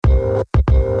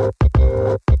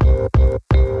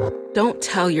Don't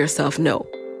tell yourself no.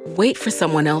 Wait for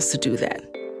someone else to do that.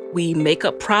 We make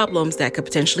up problems that could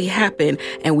potentially happen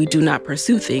and we do not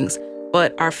pursue things,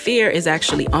 but our fear is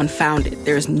actually unfounded.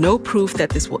 There's no proof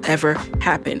that this will ever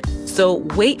happen. So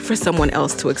wait for someone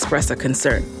else to express a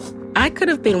concern. I could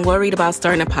have been worried about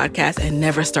starting a podcast and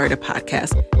never started a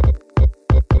podcast.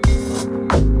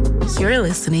 You're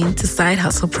listening to Side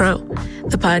Hustle Pro,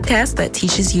 the podcast that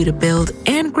teaches you to build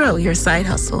and grow your side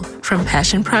hustle from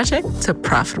passion project to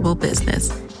profitable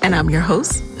business. And I'm your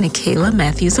host, Nicaila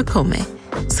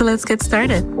Matthews-Okome. So let's get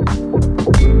started.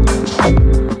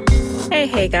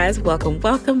 Hey guys,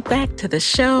 welcome back to the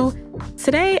show.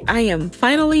 Today, I am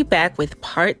finally back with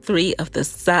part 3 of the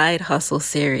Side Hustle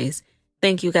series.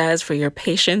 Thank you guys for your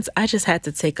patience. I just had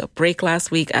to take a break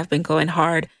last week. I've been going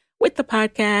hard with the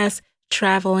podcast,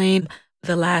 traveling.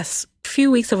 The last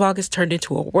few weeks of August turned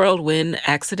into a whirlwind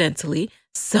accidentally.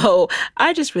 So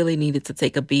I just really needed to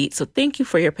take a beat. So thank you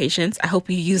for your patience. I hope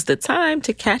you used the time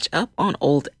to catch up on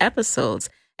old episodes.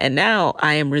 And now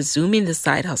I am resuming the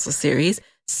Side Hustle series.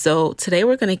 So today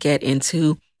we're going to get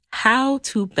into how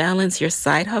to balance your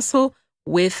side hustle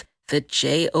with the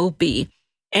job.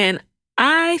 And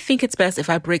I think it's best if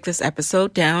I break this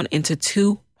episode down into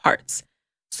 2 parts.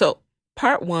 So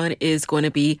part 1 is going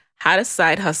to be how to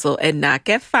side hustle and not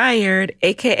get fired,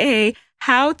 aka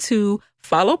how to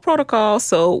follow protocol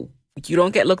so you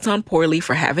don't get looked on poorly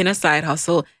for having a side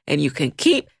hustle and you can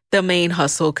keep the main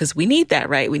hustle, because we need that,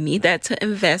 right? We need that to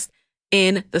invest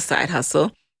in the side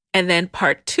hustle. And then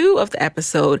part 2 of the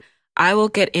episode, I will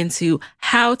get into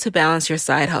how to balance your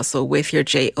side hustle with your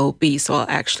job. So I'll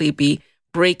actually be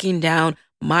breaking down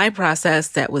my process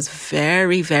that was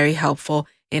very, very helpful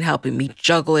in helping me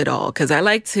juggle it all. Because I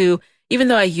like to, even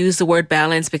though I use the word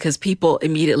balance because people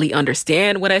immediately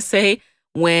understand what I say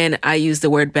when I use the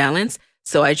word balance,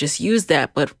 so I just use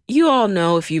that. But you all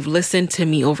know, if you've listened to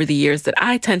me over the years, that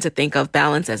I tend to think of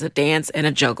balance as a dance and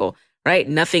a juggle, right?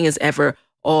 Nothing is ever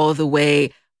all the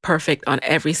way perfect on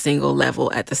every single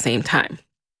level at the same time.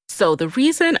 So the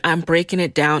reason I'm breaking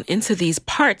it down into these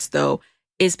parts, though,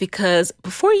 is because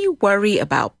before you worry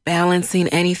about balancing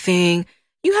anything,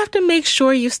 you have to make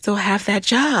sure you still have that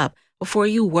job. Before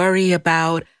you worry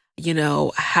about,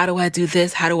 how do I do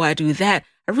this? How do I do that?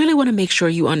 I really want to make sure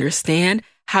you understand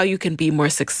how you can be more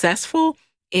successful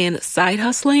in side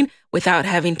hustling without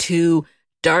having to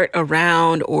dart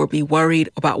around or be worried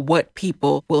about what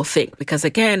people will think. Because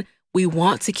again, we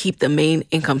want to keep the main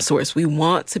income source. We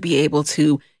want to be able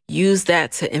to use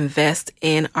that to invest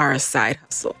in our side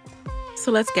hustle.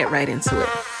 So let's get right into it.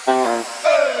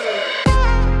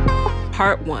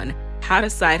 Part 1, how to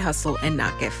side hustle and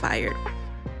not get fired.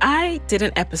 I did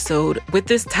an episode with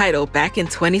this title back in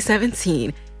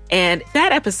 2017, and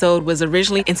that episode was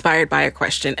originally inspired by a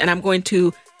question. And I'm going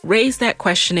to raise that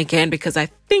question again because I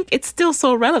think it's still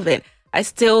so relevant. I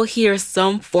still hear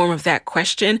some form of that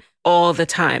question all the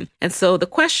time. And so the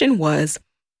question was,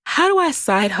 how do I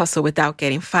side hustle without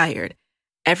getting fired?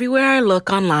 Everywhere I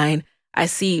look online, I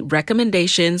see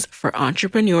recommendations for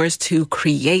entrepreneurs to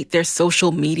create their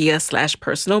social media /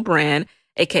 personal brand,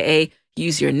 aka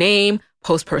use your name,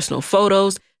 post personal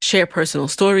photos, share personal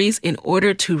stories in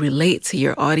order to relate to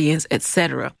your audience,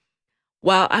 etc.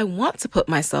 While I want to put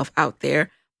myself out there,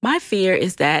 my fear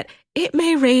is that it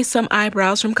may raise some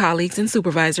eyebrows from colleagues and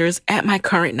supervisors at my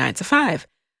current 9-to-5.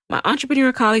 My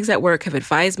entrepreneur colleagues at work have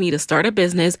advised me to start a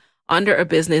business under a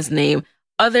business name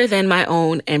other than my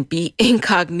own and be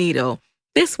incognito.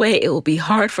 This way, it will be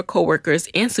hard for coworkers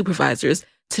and supervisors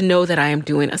to know that I am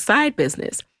doing a side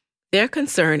business. Their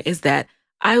concern is that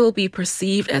I will be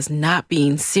perceived as not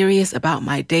being serious about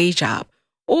my day job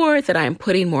or that I am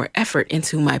putting more effort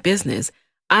into my business.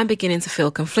 I'm beginning to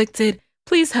feel conflicted.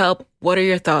 Please help. What are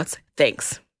your thoughts?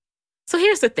 Thanks. So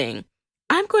here's the thing.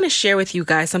 I'm going to share with you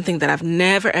guys something that I've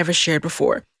never ever shared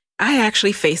before. I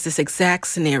actually faced this exact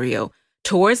scenario.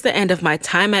 Towards the end of my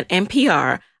time at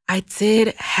NPR, I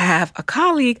did have a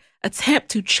colleague attempt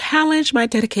to challenge my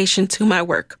dedication to my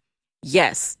work.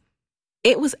 Yes,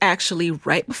 it was actually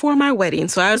right before my wedding.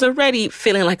 So I was already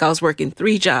feeling like I was working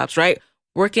 3 jobs, right?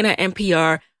 Working at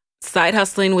NPR, side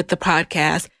hustling with the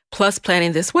podcast, plus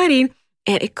planning this wedding.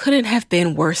 And it couldn't have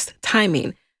been worse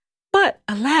timing. But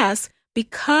alas,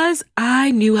 because I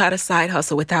knew how to side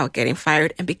hustle without getting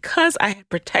fired, and because I had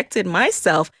protected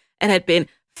myself and had been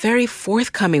very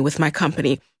forthcoming with my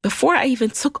company before I even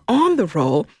took on the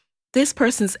role, this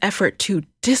person's effort to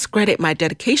discredit my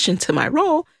dedication to my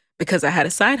role because I had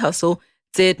a side hustle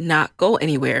did not go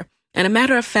anywhere. And a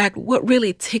matter of fact, what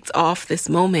really ticked off this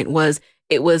moment was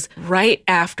it was right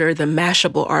after the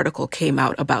Mashable article came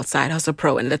out about Side Hustle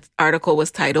Pro. And the article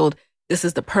was titled, "This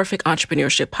is the Perfect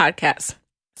Entrepreneurship Podcast."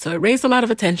 So it raised a lot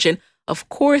of attention. Of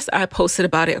course, I posted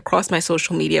about it across my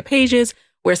social media pages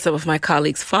where some of my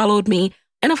colleagues followed me.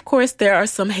 And of course, there are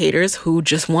some haters who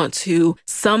just want to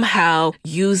somehow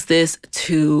use this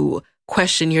to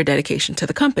question your dedication to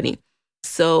the company.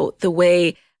 So the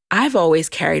way I've always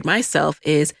carried myself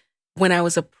is when I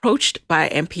was approached by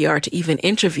NPR to even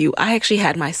interview, I actually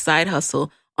had my side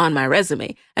hustle on my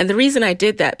resume. And the reason I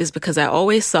did that is because I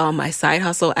always saw my side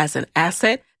hustle as an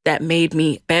asset that made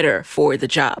me better for the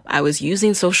job. I was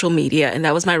using social media, and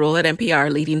that was my role at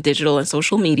NPR, leading digital and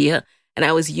social media. And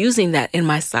I was using that in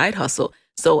my side hustle.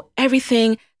 So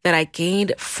everything that I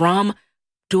gained from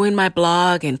doing my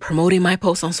blog and promoting my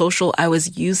posts on social, I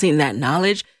was using that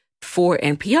knowledge for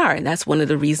NPR. And that's one of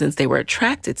the reasons they were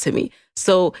attracted to me.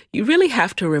 So you really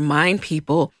have to remind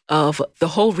people of the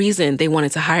whole reason they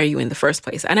wanted to hire you in the first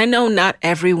place. And I know not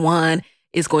everyone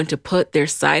is going to put their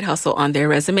side hustle on their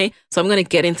resume. So I'm going to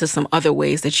get into some other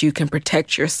ways that you can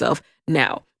protect yourself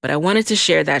now. But I wanted to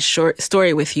share that short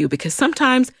story with you because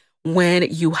sometimes when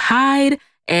you hide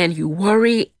and you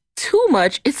worry too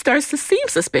much, it starts to seem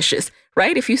suspicious,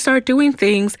 right? If you start doing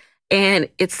things and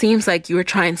it seems like you're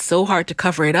trying so hard to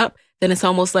cover it up, then it's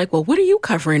almost like, well, what are you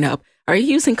covering up? Are you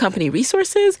using company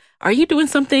resources? Are you doing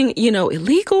something,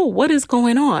 illegal? What is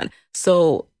going on?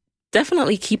 So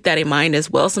definitely keep that in mind as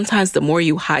well. Sometimes the more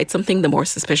you hide something, the more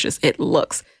suspicious it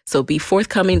looks. So be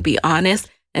forthcoming, be honest,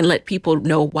 and let people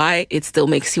know why it still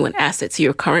makes you an asset to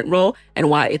your current role and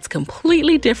why it's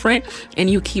completely different, and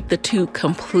you keep the two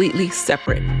completely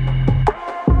separate.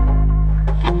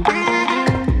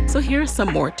 So here are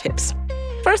some more tips.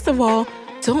 First of all,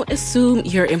 don't assume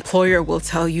your employer will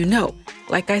tell you no.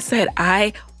 Like I said,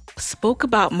 I spoke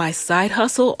about my side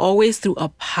hustle always through a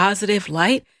positive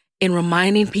light in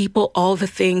reminding people all the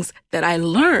things that I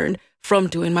learned from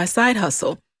doing my side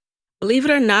hustle. Believe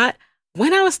it or not,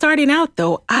 when I was starting out,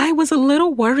 though, I was a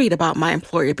little worried about my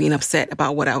employer being upset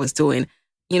about what I was doing.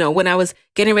 When I was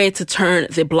getting ready to turn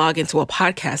the blog into a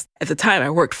podcast, at the time I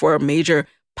worked for a major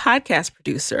podcast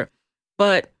producer.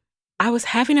 But I was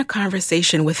having a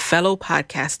conversation with fellow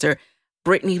podcaster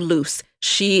Brittany Luce.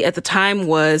 She, at the time,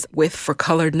 was with For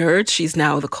Colored Nerds. She's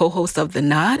now the co-host of The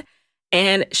Nod.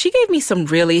 And she gave me some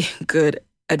really good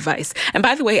advice. And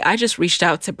by the way, I just reached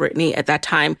out to Brittany at that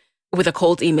time with a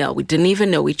cold email. We didn't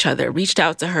even know each other. Reached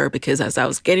out to her because as I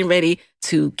was getting ready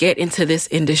to get into this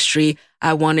industry,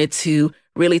 I wanted to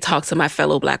really talk to my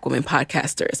fellow Black women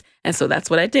podcasters. And so that's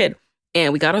what I did.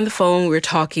 And we got on the phone, we were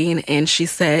talking, and she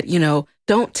said,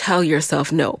 don't tell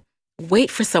yourself no.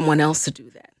 Wait for someone else to do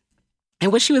that.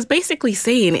 And what she was basically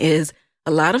saying is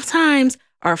a lot of times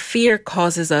our fear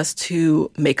causes us to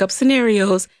make up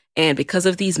scenarios. And because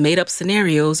of these made up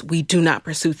scenarios, we do not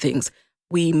pursue things.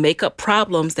 We make up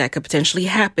problems that could potentially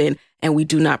happen and we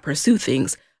do not pursue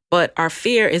things. But our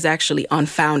fear is actually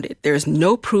unfounded. There's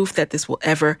no proof that this will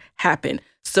ever happen.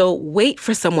 So wait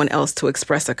for someone else to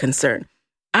express a concern.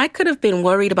 I could have been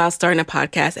worried about starting a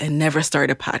podcast and never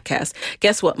started a podcast.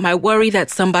 Guess what? My worry that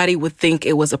somebody would think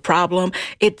it was a problem,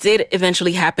 it did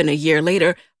eventually happen a year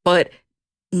later, but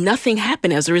nothing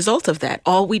happened as a result of that.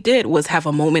 All we did was have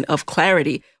a moment of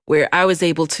clarity where I was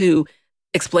able to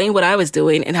explain what I was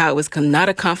doing and how it was not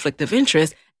a conflict of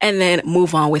interest, and then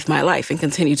move on with my life and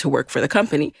continue to work for the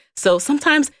company. So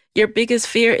sometimes your biggest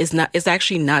fear is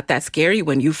actually not that scary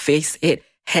when you face it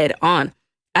head on.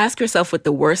 Ask yourself what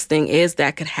the worst thing is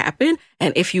that could happen.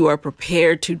 And if you are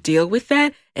prepared to deal with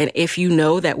that, and if you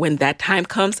know that when that time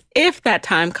comes, if that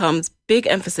time comes, big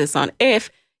emphasis on if,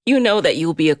 you know that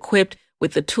you'll be equipped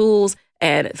with the tools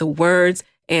and the words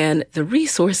and the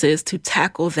resources to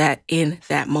tackle that in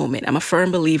that moment. I'm a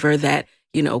firm believer that,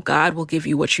 God will give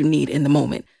you what you need in the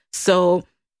moment. So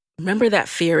remember that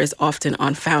fear is often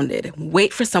unfounded.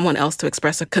 Wait for someone else to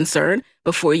express a concern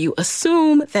before you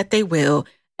assume that they will,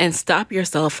 and stop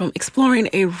yourself from exploring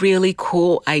a really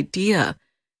cool idea.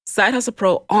 Side Hustle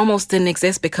Pro almost didn't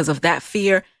exist because of that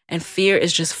fear, and fear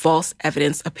is just false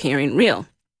evidence appearing real.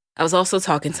 I was also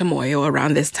talking to Moyo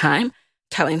around this time,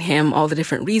 telling him all the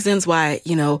different reasons why,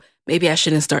 maybe I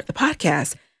shouldn't start the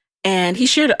podcast. And he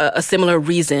shared a similar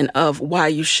reason of why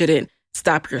you shouldn't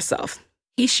stop yourself.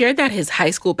 He shared that his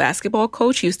high school basketball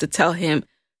coach used to tell him,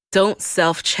 don't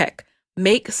self-check.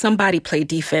 Make somebody play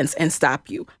defense and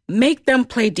stop you. Make them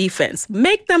play defense.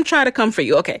 Make them try to come for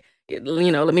you. Okay,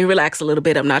 let me relax a little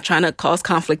bit. I'm not trying to cause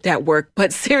conflict at work.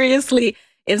 But seriously,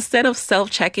 instead of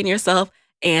self-checking yourself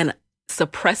and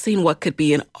suppressing what could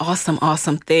be an awesome,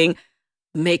 awesome thing,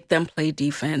 make them play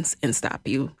defense and stop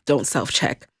you. Don't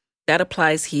self-check. That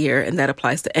applies here, and that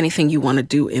applies to anything you want to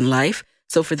do in life.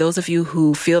 So for those of you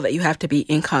who feel that you have to be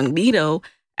incognito,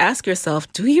 ask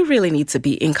yourself, do you really need to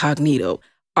be incognito?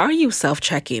 Are you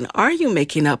self-checking? Are you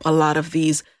making up a lot of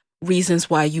these reasons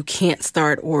why you can't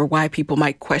start or why people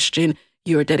might question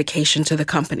your dedication to the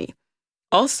company?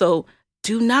 Also,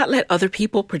 do not let other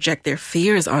people project their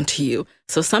fears onto you.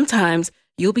 So sometimes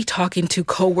you'll be talking to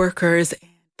coworkers.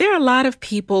 There are a lot of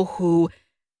people who,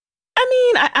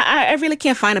 I really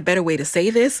can't find a better way to say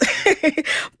this,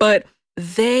 but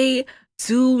they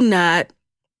do not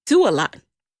do a lot.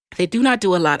 They do not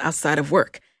do a lot outside of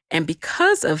work. And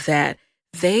because of that,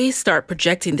 they start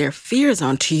projecting their fears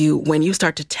onto you when you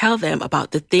start to tell them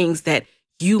about the things that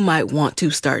you might want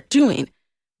to start doing.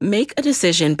 Make a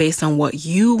decision based on what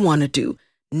you want to do,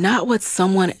 not what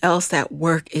someone else at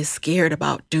work is scared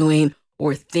about doing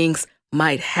or thinks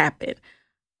might happen.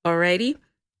 Alrighty?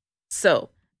 So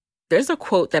there's a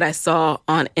quote that I saw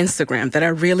on Instagram that I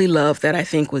really love that I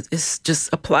think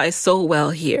just applies so well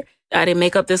here. I didn't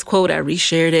make up this quote. I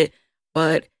reshared it,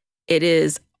 but it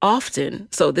is often,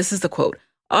 so this is the quote,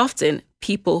 often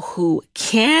people who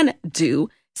can do,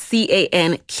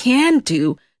 C-A-N, can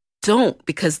do, don't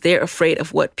because they're afraid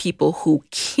of what people who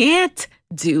can't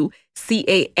do,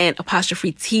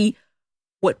 C-A-N''T,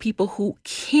 what people who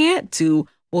can't do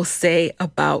will say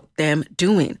about them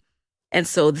doing. And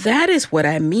so that is what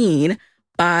I mean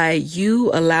by you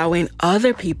allowing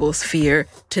other people's fear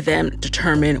to then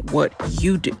determine what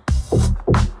you do.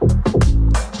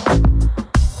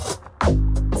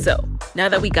 So now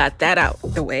that we got that out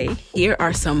the way, here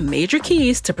are some major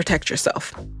keys to protect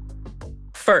yourself.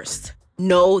 First,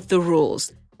 know the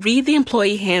rules. Read the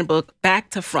employee handbook back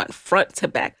to front to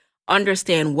back.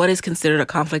 Understand what is considered a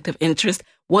conflict of interest,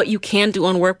 what you can do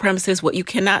on work premises, what you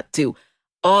cannot do.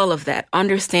 All of that.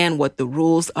 Understand what the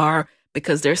rules are,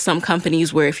 because there's some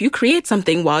companies where if you create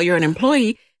something while you're an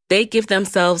employee, they give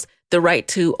themselves the right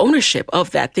to ownership of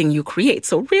that thing you create.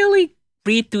 So really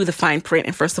read through the fine print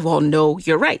and first of all, know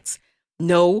your rights.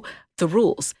 Know the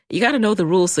rules. You got to know the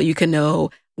rules so you can know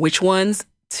which ones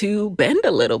to bend a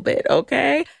little bit,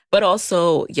 okay? But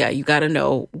also, you got to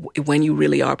know when you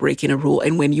really are breaking a rule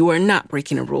and when you are not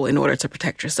breaking a rule in order to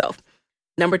protect yourself.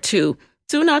 Number 2,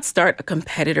 do not start a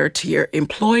competitor to your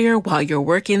employer while you're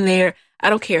working there. I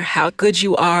don't care how good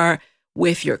you are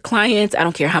with your clients. I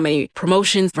don't care how many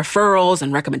promotions, referrals,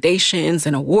 and recommendations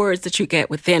and awards that you get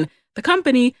within the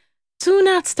company. Do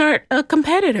not start a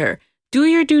competitor. Do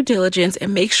your due diligence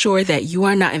and make sure that you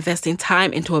are not investing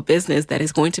time into a business that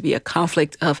is going to be a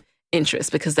conflict of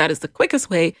interest, because that is the quickest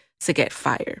way to get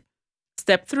fired.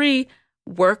 Step 3,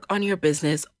 work on your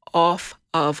business off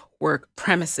of work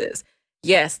premises.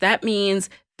 Yes, that means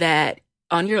that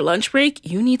on your lunch break,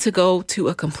 you need to go to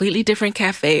a completely different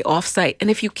cafe offsite. And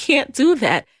if you can't do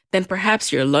that, then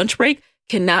perhaps your lunch break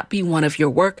cannot be one of your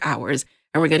work hours.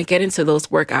 And we're going to get into those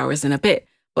work hours in a bit.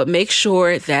 But make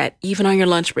sure that even on your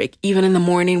lunch break, even in the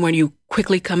morning when you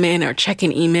quickly come in or check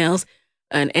in emails,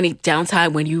 and any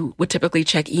downtime when you would typically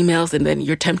check emails and then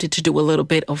you're tempted to do a little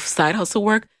bit of side hustle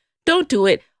work, don't do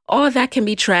it. All of that can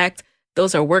be tracked.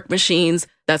 Those are work machines.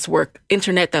 That's work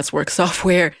internet. That's work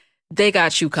software. They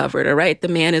got you covered, all right? The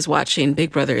man is watching.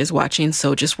 Big Brother is watching.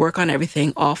 So just work on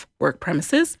everything off work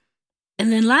premises.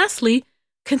 And then lastly,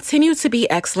 continue to be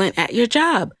excellent at your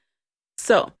job.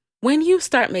 So when you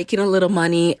start making a little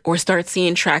money or start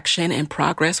seeing traction and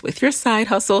progress with your side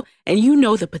hustle and you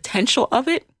know the potential of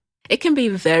it, it can be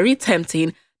very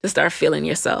tempting to start feeling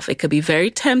yourself. It could be very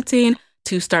tempting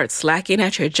to start slacking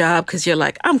at your job because you're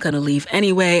like, I'm going to leave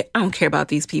anyway. I don't care about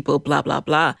these people, blah, blah,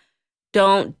 blah.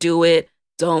 Don't do it.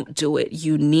 Don't do it.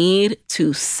 You need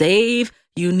to save.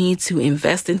 You need to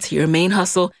invest into your main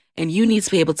hustle, and you need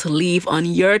to be able to leave on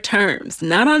your terms,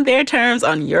 not on their terms,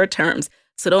 on your terms.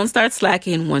 So don't start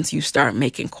slacking once you start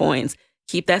making coins.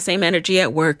 Keep that same energy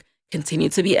at work. Continue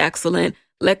to be excellent.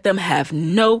 Let them have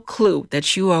no clue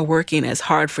that you are working as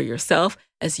hard for yourself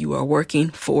as you are working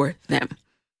for them.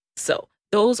 So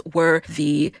those were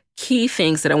the key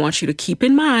things that I want you to keep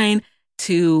in mind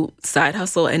to side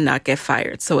hustle and not get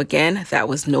fired. So again, that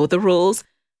was know the rules.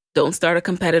 Don't start a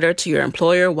competitor to your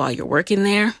employer while you're working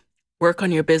there. Work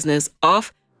on your business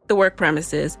off the work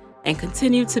premises and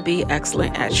continue to be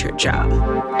excellent at your job.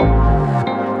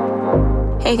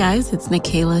 Hey guys, it's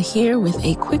Nikayla here with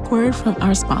a quick word from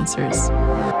our sponsors.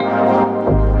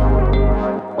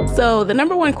 So the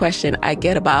number one question I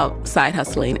get about side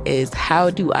hustling is, how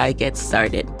do I get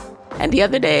started? And the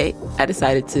other day, I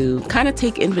decided to kind of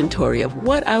take inventory of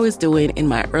what I was doing in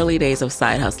my early days of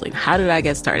side hustling. How did I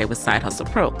get started with Side Hustle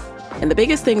Pro? And the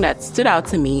biggest thing that stood out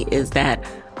to me is that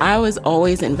I was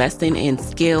always investing in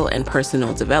skill and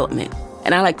personal development.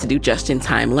 And I like to do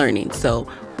just-in-time learning. So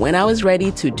when I was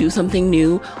ready to do something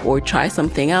new or try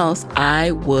something else, I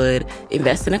would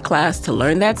invest in a class to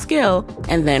learn that skill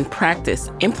and then practice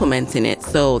implementing it.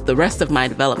 So the rest of my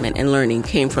development and learning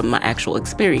came from my actual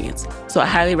experience. So I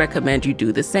highly recommend you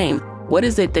do the same. What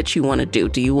is it that you want to do?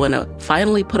 Do you want to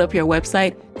finally put up your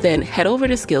website? Then head over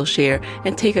to Skillshare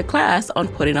and take a class on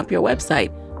putting up your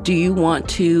website. Do you want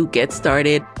to get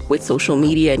started with social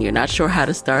media and you're not sure how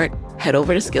to start? Head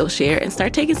over to Skillshare and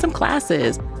start taking some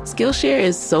classes. Skillshare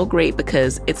is so great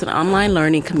because it's an online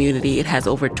learning community. It has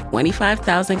over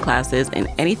 25,000 classes in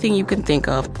anything you can think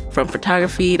of, from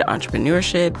photography to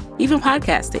entrepreneurship, even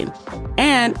podcasting.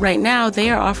 And right now,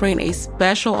 they are offering a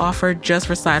special offer just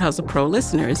for Side Hustle Pro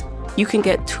listeners. You can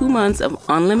get 2 months of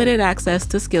unlimited access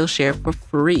to Skillshare for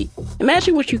free.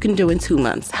 Imagine what you can do in 2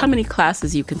 months, how many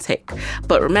classes you can take.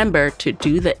 But remember to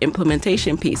do the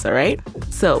implementation piece, all right?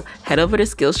 So head over to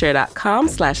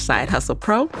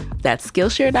Skillshare.com/sidehustlepro. That's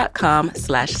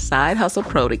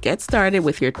Skillshare.com/sidehustlepro to get started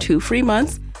with your 2 free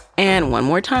months. And one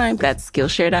more time, that's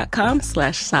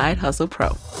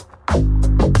Skillshare.com/sidehustlepro.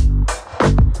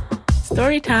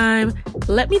 Story time.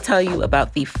 Let me tell you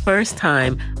about the first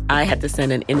time I had to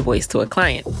send an invoice to a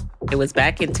client. It was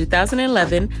back in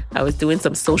 2011. I was doing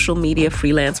some social media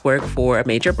freelance work for a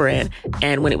major brand,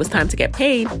 and when it was time to get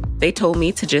paid, they told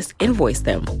me to just invoice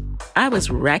them. I was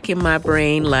racking my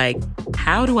brain like,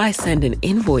 how do I send an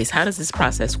invoice? How does this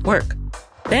process work?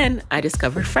 Then I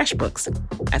discovered FreshBooks.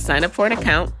 I signed up for an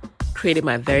account, created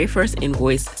my very first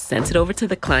invoice, sent it over to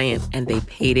the client, and they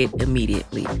paid it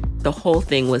immediately. The whole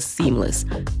thing was seamless.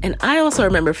 And I also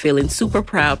remember feeling super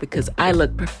proud because I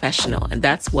look professional, and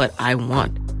that's what I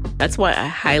want. That's why I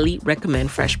highly recommend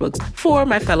FreshBooks for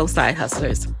my fellow side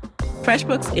hustlers.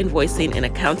 FreshBooks invoicing and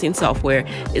accounting software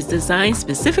is designed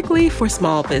specifically for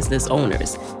small business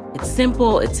owners. It's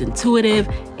simple, it's intuitive,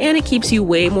 and it keeps you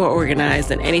way more organized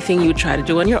than anything you try to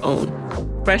do on your own.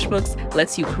 FreshBooks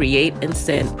lets you create and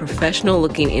send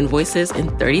professional-looking invoices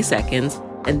in 30 seconds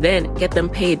and then get them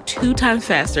paid 2 times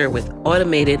faster with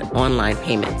automated online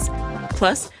payments.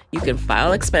 Plus, you can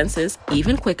file expenses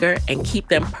even quicker and keep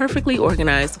them perfectly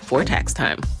organized for tax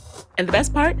time. And the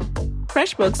best part?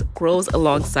 FreshBooks grows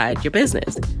alongside your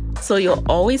business, so you'll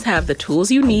always have the tools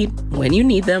you need when you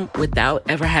need them without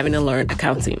ever having to learn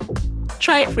accounting.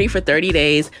 Try it free for 30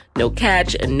 days, no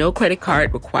catch, and no credit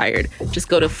card required. Just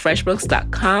go to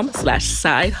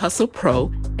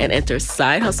freshbooks.com/sidehustlepro and enter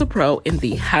Side Hustle Pro in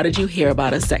the How Did You Hear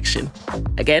About Us section.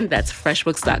 Again, that's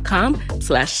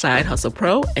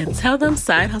freshbooks.com/sidehustlepro and tell them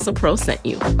Side Hustle Pro sent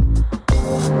you.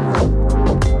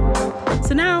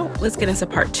 So now let's get into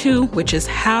part 2, which is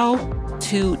how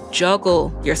to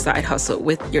juggle your side hustle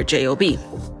with your JOB.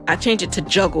 I changed it to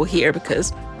juggle here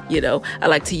because, I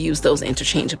like to use those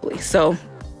interchangeably. So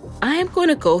I am going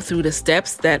to go through the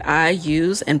steps that I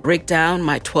use and break down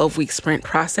my 12-week sprint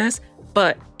process.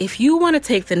 But if you want to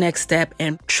take the next step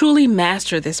and truly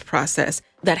master this process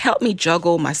that helped me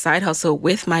juggle my side hustle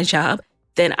with my job,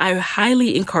 then I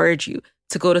highly encourage you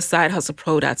to go to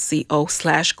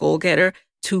sidehustlepro.co/goalgetter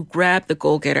to grab the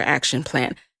Goal Getter Action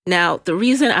Plan. Now, the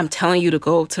reason I'm telling you to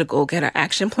go to the Goal Getter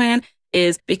Action Plan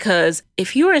is because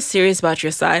if you are serious about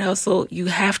your side hustle, you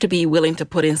have to be willing to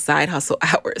put in side hustle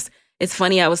hours. It's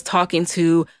funny, I was talking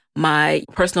to my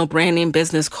personal branding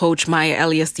business coach, Maya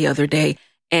Elias, the other day,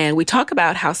 and we talk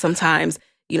about how sometimes,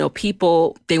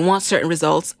 people, they want certain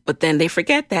results, but then they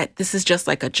forget that this is just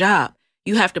like a job.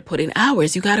 You have to put in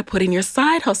hours. You got to put in your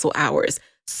side hustle hours.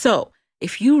 So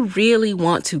if you really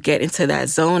want to get into that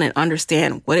zone and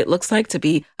understand what it looks like to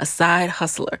be a side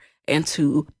hustler and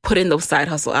to put in those side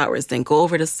hustle hours, then go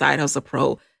over to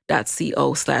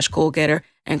sidehustlepro.co/goalgetter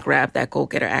and grab that Goal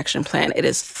Getter Action Plan. It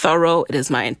is thorough. It is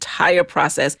my entire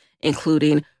process,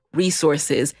 including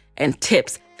resources and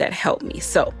tips that help me.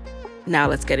 So now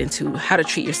let's get into how to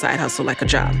treat your side hustle like a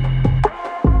job.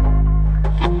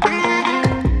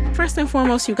 First and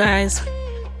foremost, you guys,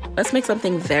 let's make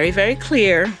something very, very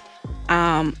clear.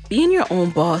 Being your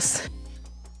own boss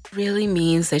really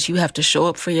means that you have to show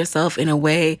up for yourself in a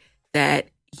way that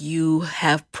you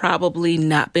have probably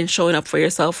not been showing up for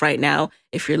yourself right now.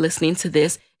 If you're listening to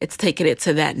this, it's taking it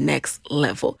to that next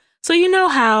level. So you know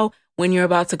how when you're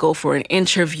about to go for an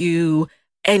interview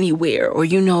anywhere, or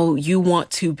you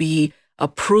want to be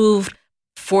approved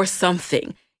for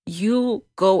something, you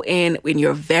go in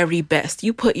your very best.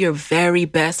 You put your very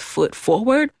best foot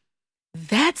forward.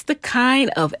 That's the kind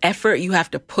of effort you have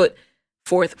to put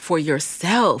forth for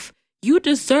yourself. You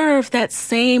deserve that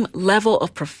same level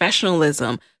of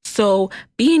professionalism. So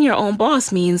being your own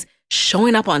boss means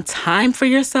showing up on time for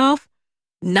yourself,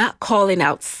 not calling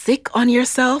out sick on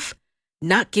yourself,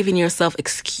 not giving yourself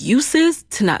excuses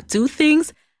to not do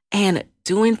things, and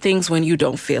doing things when you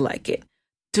don't feel like it,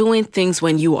 doing things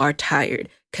when you are tired.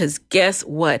 Because guess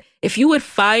what? If you would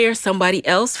fire somebody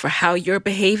else for how you're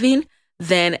behaving,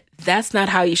 then that's not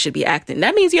how you should be acting.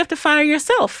 That means you have to fire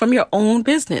yourself from your own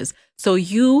business. So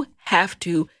you have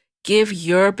to give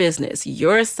your business,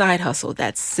 your side hustle,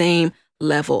 that same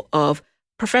level of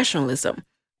professionalism.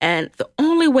 And the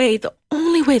only way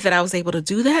that I was able to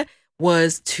do that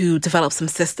was to develop some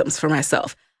systems for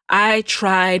myself. I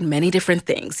tried many different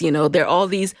things. There are all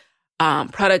these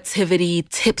productivity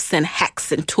tips and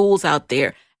hacks and tools out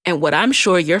there. And what I'm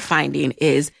sure you're finding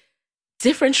is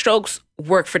different strokes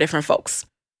work for different folks.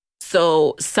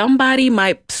 So somebody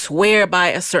might swear by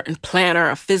a certain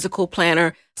planner, a physical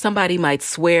planner. Somebody might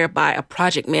swear by a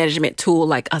project management tool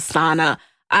like Asana.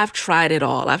 I've tried it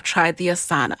all. I've tried the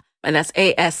Asana, and that's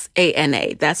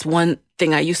Asana. That's one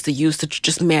thing I used to use to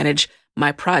just manage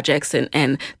my projects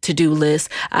and to-do lists.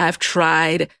 I've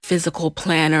tried physical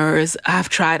planners. I've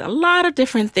tried a lot of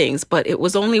different things, but it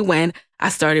was only when I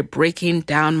started breaking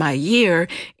down my year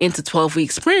into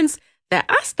 12-week sprints that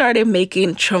I started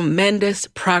making tremendous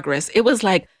progress. It was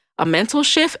like a mental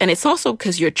shift, and it's also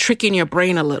because you're tricking your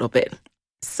brain a little bit.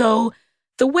 So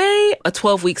the way a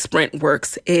 12-week sprint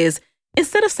works is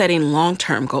instead of setting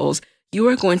long-term goals, you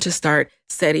are going to start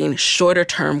setting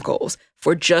shorter-term goals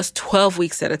for just 12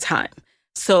 weeks at a time.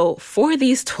 So for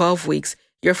these 12 weeks,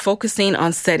 you're focusing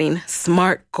on setting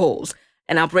SMART goals.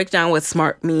 And I'll break down what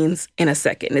SMART means in a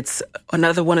second. It's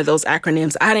another one of those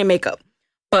acronyms I didn't make up.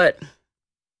 But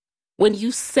when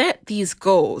you set these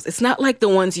goals, it's not like the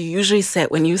ones you usually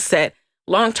set when you set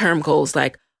long-term goals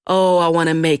like, oh, I want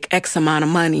to make X amount of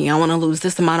money. I want to lose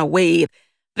this amount of weight.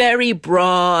 Very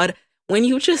broad. When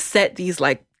you just set these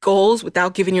like goals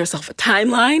without giving yourself a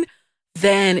timeline,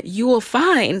 then you will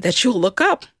find that you'll look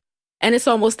up and it's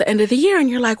almost the end of the year and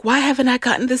you're like, why haven't I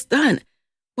gotten this done?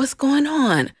 What's going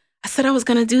on? I said I was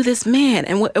going to do this, man.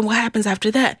 And what happens after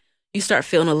that? You start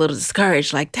feeling a little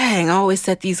discouraged, like, dang, I always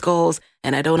set these goals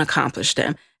and I don't accomplish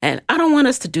them. And I don't want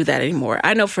us to do that anymore.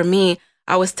 I know for me,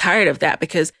 I was tired of that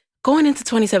because going into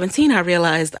 2017, I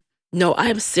realized, no,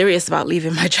 I'm serious about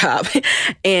leaving my job.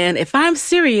 And if I'm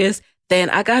serious, then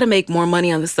I got to make more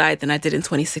money on the side than I did in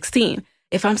 2016.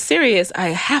 If I'm serious, I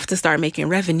have to start making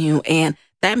revenue. And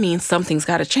that means something's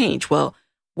got to change. Well,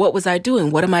 what was I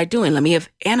doing? What am I doing? Let me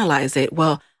analyze it.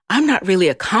 Well, I'm not really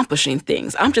accomplishing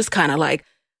things. I'm just kind of like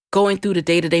going through the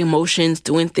day-to-day motions,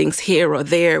 doing things here or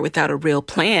there without a real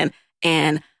plan.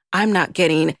 And I'm not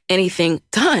getting anything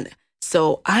done.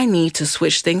 So I need to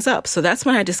switch things up. So that's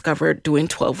when I discovered doing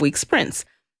 12-week sprints.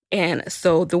 And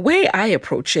so the way I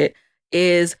approach it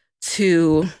is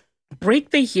to break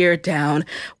the year down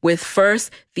with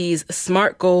first these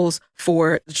SMART goals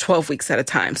for 12 weeks at a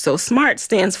time. So SMART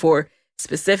stands for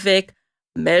specific,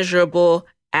 measurable,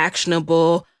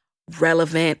 actionable,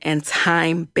 relevant, and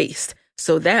time-based.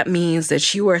 So that means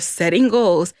that you are setting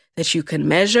goals that you can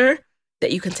measure,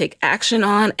 that you can take action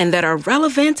on, and that are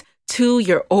relevant to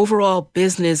your overall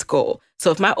business goal.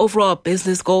 So if my overall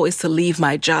business goal is to leave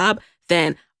my job,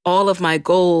 then all of my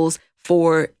goals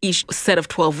for each set of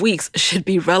 12 weeks should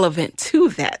be relevant to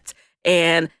that.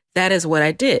 And that is what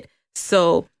I did.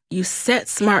 So you set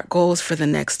SMART goals for the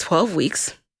next 12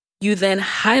 weeks. You then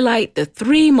highlight the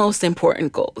 3 most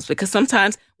important goals, because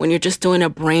sometimes when you're just doing a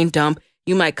brain dump,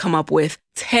 you might come up with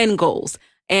 10 goals.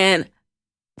 And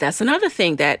that's another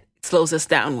thing that slows us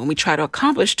down when we try to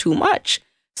accomplish too much.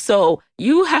 So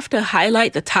you have to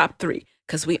highlight the top 3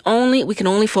 because we can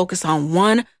only focus on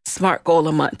one SMART goal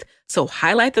a month. So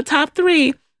highlight the top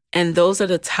 3, and those are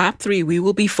the top 3 we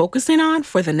will be focusing on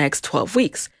for the next 12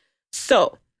 weeks.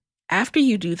 So after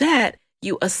you do that,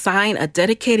 you assign a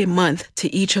dedicated month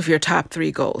to each of your top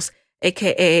 3 goals,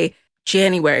 aka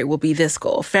January will be this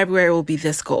goal, February will be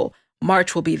this goal,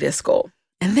 March will be this goal.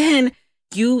 And then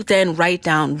you write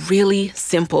down really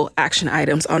simple action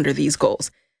items under these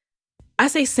goals. I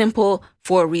say simple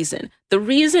for a reason. The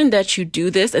reason that you do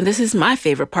this, and this is my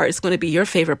favorite part, it's going to be your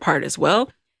favorite part as well,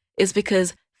 is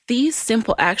because these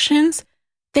simple actions,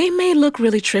 they may look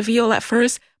really trivial at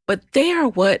first, but they are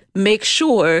what make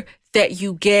sure that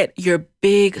you get your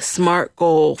big SMART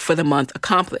goal for the month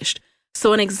accomplished.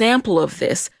 So an example of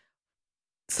this,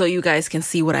 so you guys can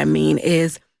see what I mean,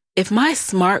 is if my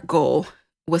SMART goal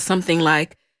was something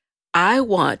like, I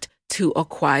want to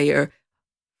acquire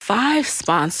 5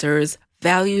 sponsors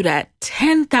valued at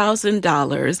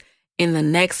 $10,000 in the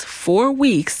next 4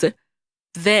 weeks,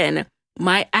 then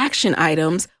my action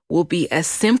items will be as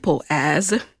simple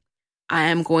as I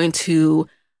am going to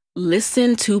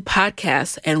listen to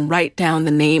podcasts and write down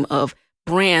the name of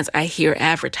brands I hear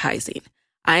advertising.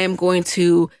 I am going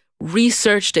to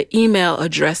research the email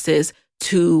addresses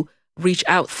to reach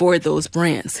out for those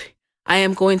brands. I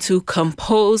am going to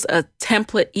compose a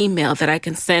template email that I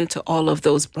can send to all of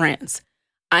those brands.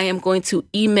 I am going to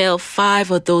email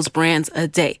 5 of those brands a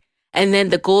day. And then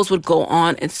the goals would go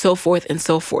on and so forth and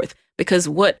so forth. Because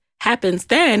what happens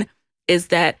then is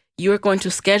that you're going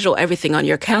to schedule everything on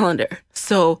your calendar.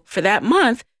 So for that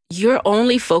month, you're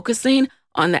only focusing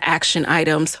on the action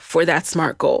items for that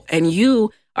SMART goal. And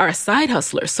you are a side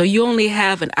hustler. So you only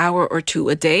have an hour or 2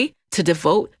 a day to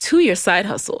devote to your side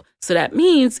hustle. So that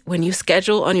means when you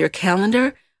schedule on your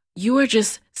calendar, you are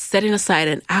just setting aside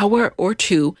an hour or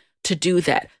 2 to do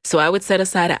that. So I would set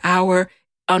aside an hour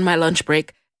on my lunch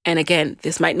break. And again,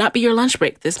 this might not be your lunch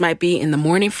break. This might be in the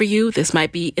morning for you. This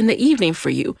might be in the evening for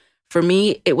you. For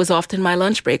me, it was often my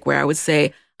lunch break where I would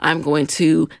say, I'm going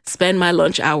to spend my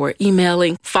lunch hour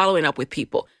emailing, following up with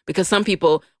people, because some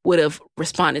people would have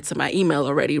responded to my email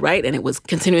already, right? And it was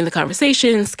continuing the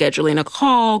conversation, scheduling a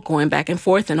call, going back and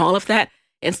forth and all of that.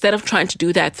 Instead of trying to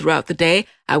do that throughout the day,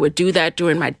 I would do that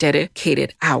during my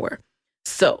dedicated hour.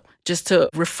 So just to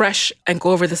refresh and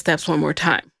go over the steps one more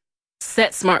time.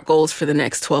 Set SMART goals for the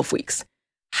next 12 weeks.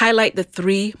 Highlight the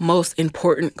 3 most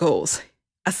important goals.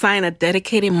 Assign a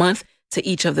dedicated month to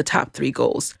each of the top 3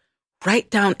 goals.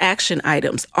 Write down action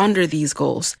items under these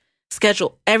goals.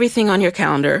 Schedule everything on your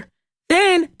calendar.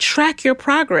 Then track your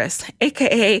progress,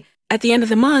 aka at the end of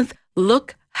the month,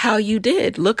 look how you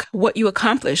did. Look what you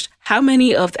accomplished. How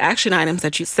many of the action items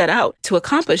that you set out to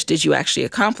accomplish did you actually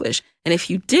accomplish? And if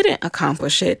you didn't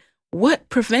accomplish it, what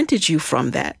prevented you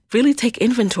from that? Really take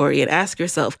inventory and ask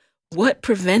yourself, what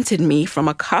prevented me from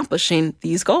accomplishing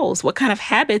these goals? What kind of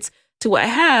habits do I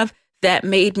have that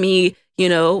made me,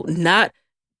 not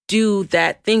do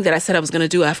that thing that I said I was going to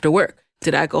do after work?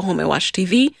 Did I go home and watch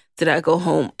TV? Did I go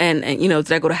home and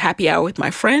did I go to happy hour with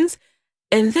my friends?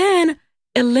 And then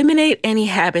eliminate any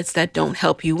habits that don't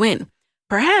help you win.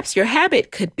 Perhaps your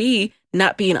habit could be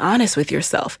not being honest with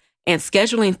yourself and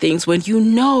scheduling things when you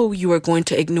know you are going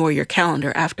to ignore your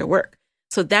calendar after work.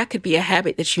 So that could be a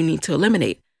habit that you need to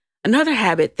eliminate. Another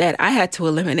habit that I had to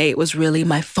eliminate was really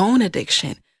my phone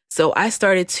addiction. So I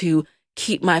started to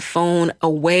keep my phone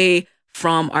away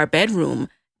from our bedroom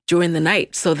during the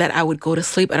night so that I would go to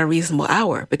sleep at a reasonable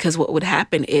hour. Because what would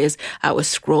happen is I was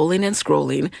scrolling and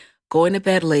scrolling, going to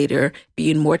bed later,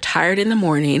 being more tired in the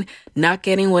morning, not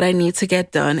getting what I need to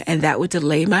get done. And that would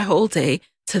delay my whole day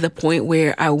to the point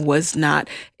where I was not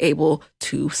able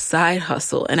to side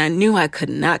hustle. And I knew I could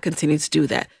not continue to do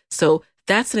that. So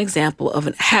that's an example of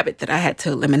a habit that I had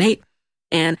to eliminate.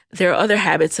 And there are other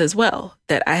habits as well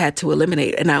that I had to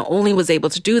eliminate. And I only was able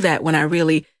to do that when I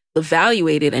really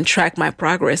evaluated and tracked my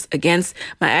progress against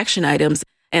my action items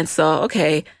and saw,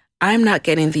 okay, I'm not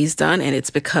getting these done, and it's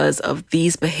because of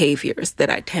these behaviors that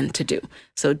I tend to do.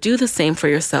 So do the same for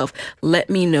yourself. Let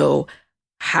me know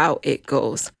how it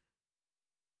goes.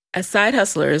 As side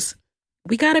hustlers,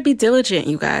 we got to be diligent,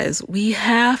 you guys. We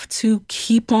have to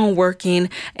keep on working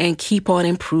and keep on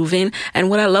improving. And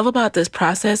what I love about this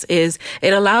process is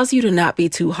it allows you to not be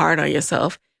too hard on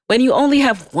yourself. When you only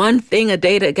have one thing a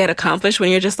day to get accomplished, when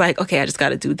you're just like, okay, I just got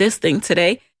to do this thing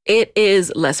today, it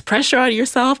is less pressure on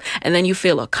yourself. And then you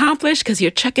feel accomplished because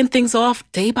you're checking things off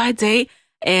day by day.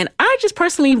 And I just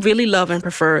personally really love and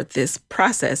prefer this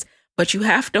process. But you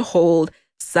have to hold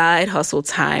side hustle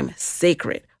time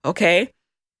sacred, okay?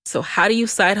 So how do you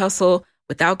side hustle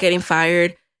without getting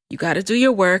fired? You got to do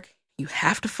your work. You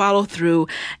have to follow through,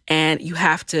 and you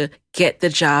have to get the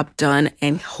job done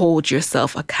and hold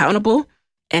yourself accountable.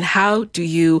 And how do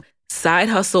you side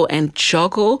hustle and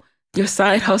juggle your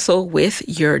side hustle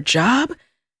with your job?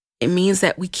 It means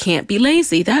that we can't be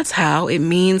lazy. That's how. It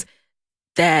means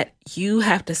that you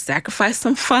have to sacrifice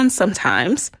some fun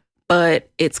sometimes, but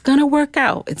it's going to work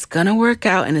out. It's going to work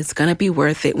out, and it's going to be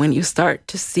worth it when you start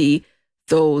to see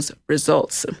those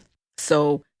results.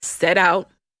 So set out,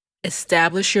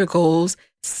 establish your goals,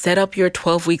 set up your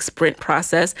 12-week sprint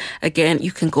process. Again,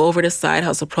 you can go over to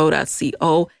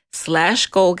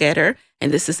sidehustlepro.co/goalgetter.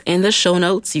 And this is in the show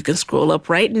notes. You can scroll up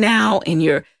right now in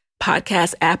your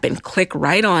podcast app and click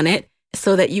right on it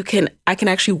so that I can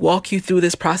actually walk you through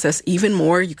this process even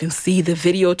more. You can see the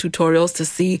video tutorials to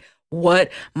see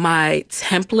what my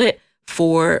template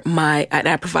and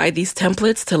I provide these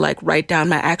templates to write down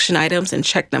my action items and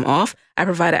check them off. I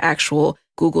provide an actual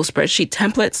Google spreadsheet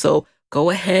template. So go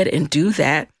ahead and do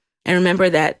that. And remember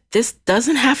that this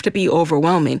doesn't have to be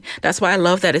overwhelming. That's why I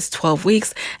love that it's 12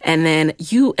 weeks. And then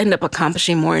you end up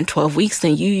accomplishing more in 12 weeks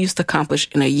than you used to accomplish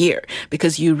in a year,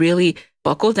 because you really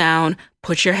buckle down,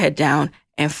 put your head down,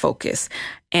 and focus.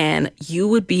 And you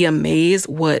would be amazed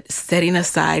what setting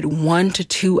aside 1 to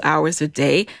 2 hours a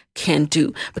day can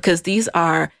do, because these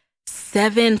are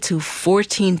 7 to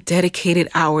 14 dedicated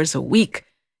hours a week.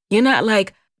 You're not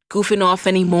like goofing off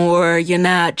anymore. You're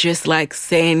not just like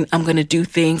saying, I'm going to do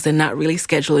things and not really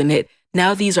scheduling it.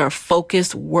 Now these are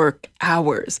focused work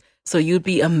hours. So you'd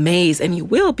be amazed, and you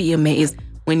will be amazed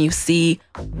when you see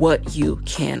what you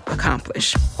can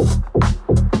accomplish.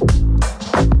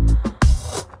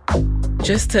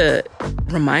 Just to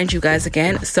remind you guys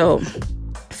again, so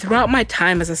throughout my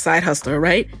time as a side hustler,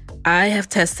 right, I have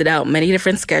tested out many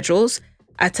different schedules.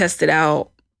 I tested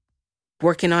out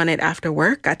working on it after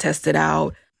work. I tested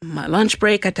out my lunch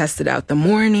break. I tested out the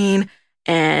morning,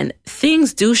 and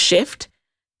things do shift.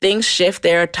 Things shift.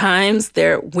 There are times,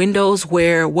 there are windows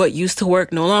where what used to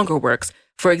work no longer works.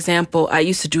 For example, I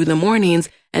used to do the mornings,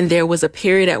 and there was a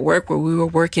period at work where we were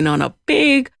working on a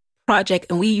big project,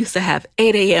 and we used to have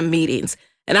 8 a.m. meetings.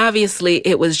 And obviously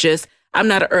it was just, I'm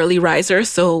not an early riser.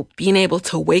 So being able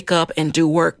to wake up and do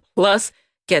work plus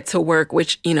get to work,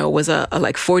 which, was a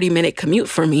like 40-minute commute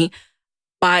for me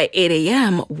by 8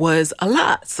 a.m. was a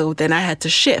lot. So then I had to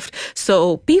shift.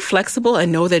 So be flexible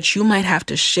and know that you might have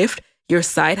to shift your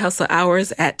side hustle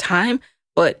hours at time,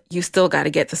 but you still got to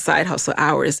get the side hustle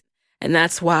hours. And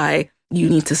that's why you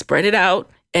need to spread it out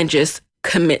and just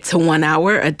commit to 1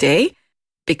 hour a day,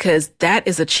 because that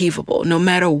is achievable. No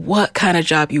matter what kind of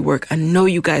job you work, I know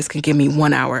you guys can give me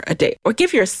 1 hour a day, or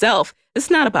give yourself. It's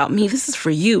not about me. This is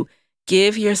for you.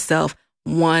 Give yourself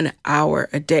 1 hour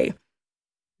a day.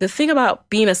 The thing about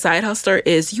being a side hustler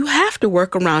is you have to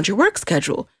work around your work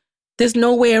schedule. There's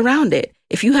no way around it.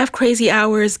 If you have crazy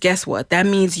hours, guess what? That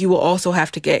means you will also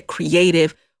have to get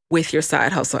creative with your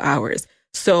side hustle hours.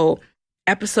 So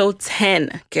episode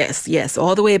 10, yes,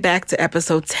 all the way back to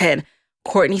episode 10,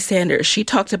 Courtney Sanders, she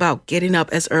talked about getting up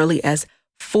as early as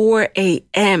 4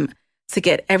 a.m. to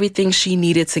get everything she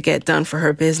needed to get done for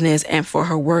her business and for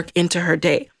her work into her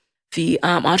day. The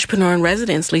entrepreneur in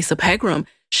residence, Lisa Pegram,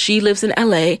 she lives in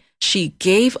LA. She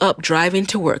gave up driving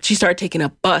to work. She started taking a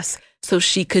bus so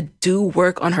she could do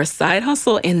work on her side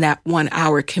hustle in that 1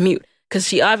 hour commute, because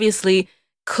she obviously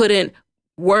couldn't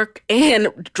work and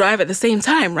drive at the same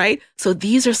time, right? So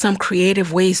these are some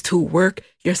creative ways to work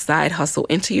your side hustle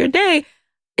into your day.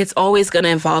 It's always going to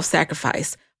involve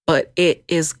sacrifice, but it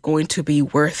is going to be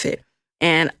worth it.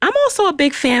 And I'm also a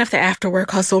big fan of the after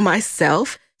work hustle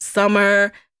myself.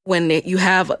 Summer, when you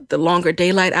have the longer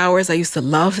daylight hours, I used to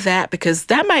love that, because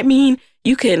that might mean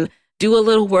you can do a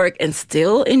little work and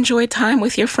still enjoy time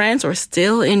with your friends, or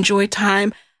still enjoy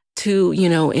time to,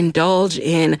 indulge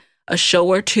in a show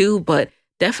or two, but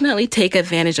definitely take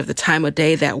advantage of the time of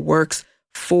day that works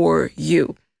for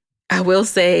you. I will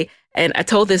say, and I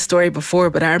told this story before,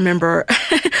 but I remember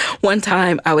one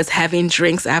time I was having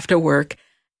drinks after work,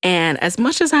 and as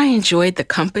much as I enjoyed the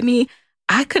company,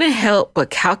 I couldn't help but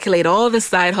calculate all the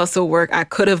side hustle work I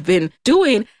could have been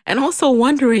doing, and also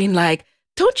wondering, like,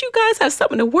 don't you guys have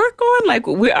something to work on? Like,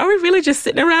 are we really just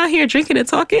sitting around here drinking and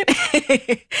talking?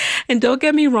 And don't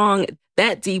get me wrong,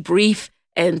 that debrief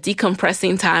and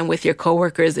decompressing time with your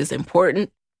coworkers is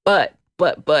important, but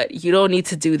you don't need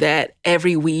to do that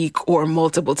every week or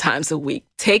multiple times a week.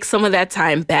 Take some of that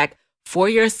time back for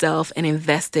yourself and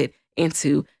invest it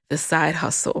into the side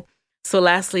hustle. So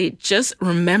lastly, just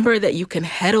remember that you can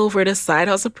head over to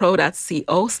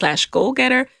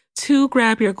sidehustlepro.co/goalgetter to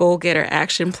grab your Goal Getter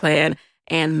action plan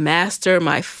and master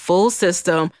my full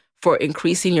system for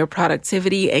increasing your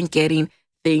productivity and getting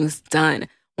things done.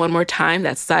 One more time,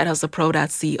 that's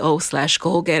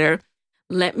sidehustlepro.co/goalgetter.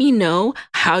 Let me know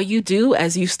how you do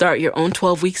as you start your own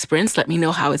 12-week sprints. Let me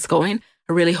know how it's going.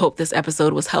 I really hope this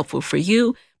episode was helpful for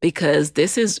you, because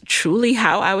this is truly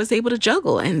how I was able to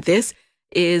juggle. And this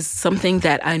is something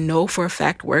that I know for a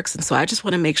fact works. And so I just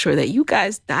want to make sure that you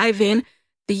guys dive in.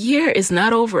 The year is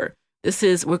not over.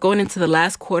 We're going into the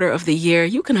last quarter of the year.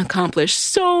 You can accomplish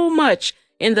so much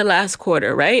in the last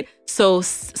quarter, right? So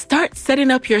start setting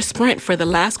up your sprint for the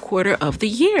last quarter of the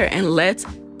year, and let's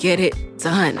get it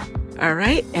done. All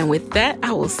right. And with that,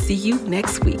 I will see you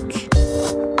next week.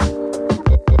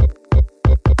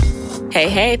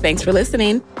 Hey, thanks for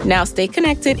listening. Now stay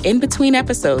connected in between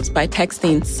episodes by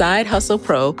texting Side Hustle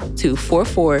Pro to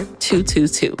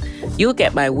 44222. You'll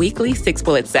get my weekly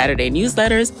 6-Bullet Saturday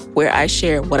newsletters, where I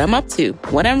share what I'm up to,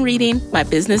 what I'm reading, my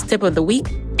business tip of the week,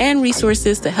 and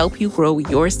resources to help you grow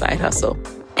your side hustle.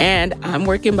 And I'm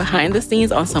working behind the scenes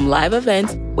on some live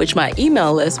events, which my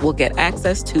email list will get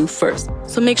access to first.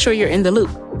 So make sure you're in the loop.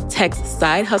 Text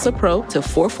Side Hustle Pro to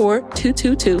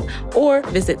 44222 or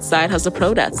visit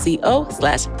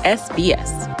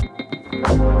sidehustlepro.co/SBS.